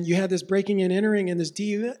 and you had this breaking and entering and this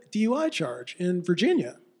DUI charge in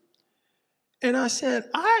Virginia." And I said,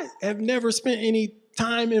 "I have never spent any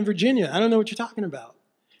time in Virginia. I don't know what you're talking about."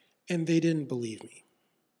 And they didn't believe me.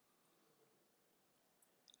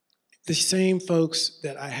 The same folks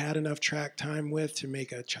that I had enough track time with to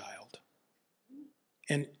make a child,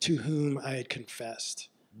 and to whom I had confessed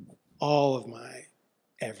all of my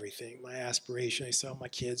everything, my aspiration. I saw my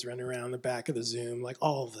kids running around the back of the Zoom, like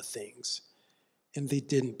all of the things. And they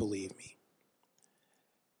didn't believe me.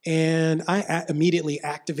 And I immediately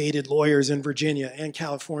activated lawyers in Virginia and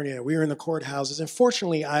California. We were in the courthouses. And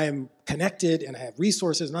fortunately, I am connected and I have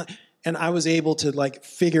resources. And I was able to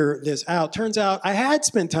figure this out. Turns out I had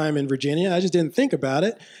spent time in Virginia. I just didn't think about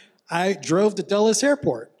it. I drove to Dulles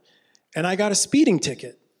Airport and I got a speeding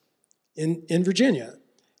ticket in Virginia.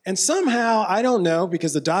 And somehow, I don't know,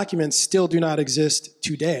 because the documents still do not exist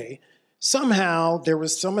today, somehow there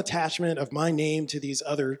was some attachment of my name to these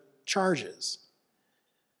other charges.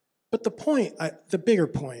 But the bigger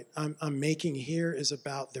point I'm making here is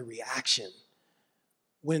about the reaction.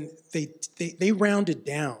 When they rounded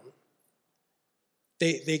down,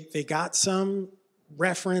 they got some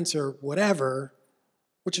reference or whatever,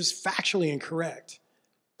 which is factually incorrect,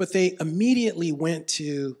 but they immediately went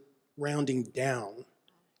to rounding down.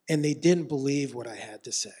 And they didn't believe what I had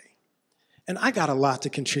to say. And I got a lot to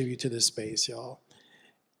contribute to this space, y'all.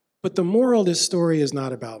 But the moral of this story is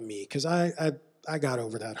not about me, because I got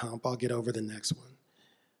over that hump. I'll get over the next one.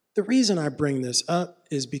 The reason I bring this up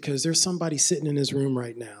is because there's somebody sitting in this room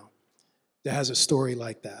right now that has a story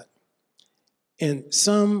like that. And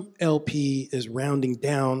some LP is rounding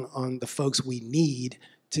down on the folks we need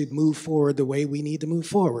to move forward the way we need to move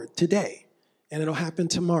forward today. And it'll happen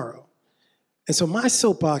tomorrow. And so my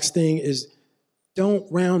soapbox thing is, don't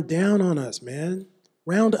round down on us, man.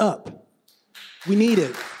 Round up. We need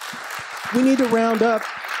it. We need to round up.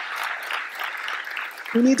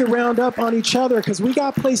 We need to round up on each other because we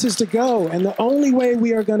got places to go. And the only way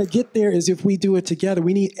we are going to get there is if we do it together.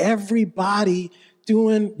 We need everybody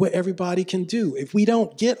doing what everybody can do. If we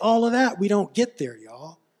don't get all of that, we don't get there,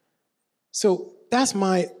 y'all. So that's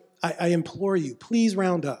my I implore you, please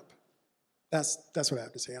round up. That's what I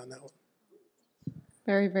have to say on that one.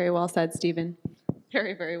 Very, very well said, Stephen.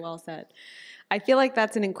 Very, very well said. I feel like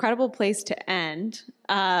that's an incredible place to end.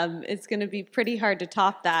 It's going to be pretty hard to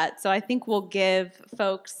top that. So I think we'll give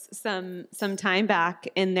folks some time back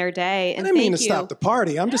in their day. And I didn't mean to stop the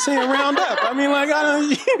party. I'm just saying round up. I mean, like, I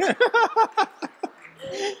don't.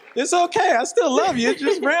 It's okay. I still love you.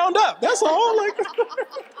 Just round up. That's all. Like.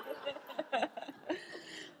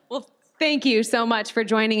 Well, thank you so much for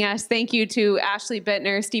joining us. Thank you to Ashley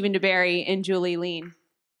Bittner, Stephen DeBerry, and Julie Lein.